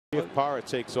If Parra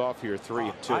takes off here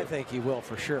 3-2. I think he will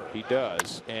for sure. He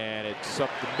does. And it's up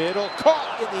the middle,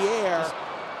 caught in the air.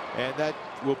 And that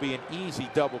will be an easy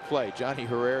double play. Johnny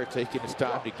Herrera taking his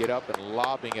time to get up and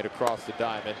lobbing it across the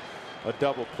diamond. A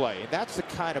double play. And that's the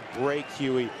kind of break,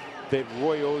 Huey, that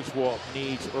Roy Oswalt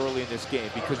needs early in this game.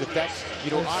 Because if that's,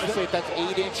 honestly, if that's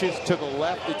 8 inches to the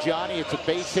left of Johnny, it's a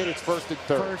base hit, it's first and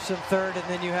third. First and third, and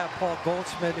then you have Paul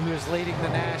Goldschmidt, who is leading the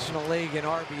National League in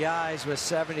RBIs with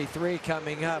 73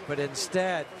 coming up. But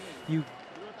instead, you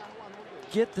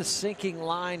get the sinking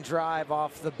line drive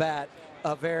off the bat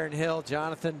of Aaron Hill.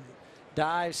 Jonathan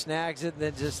dives, snags it, and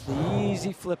then just the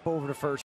easy flip over to first.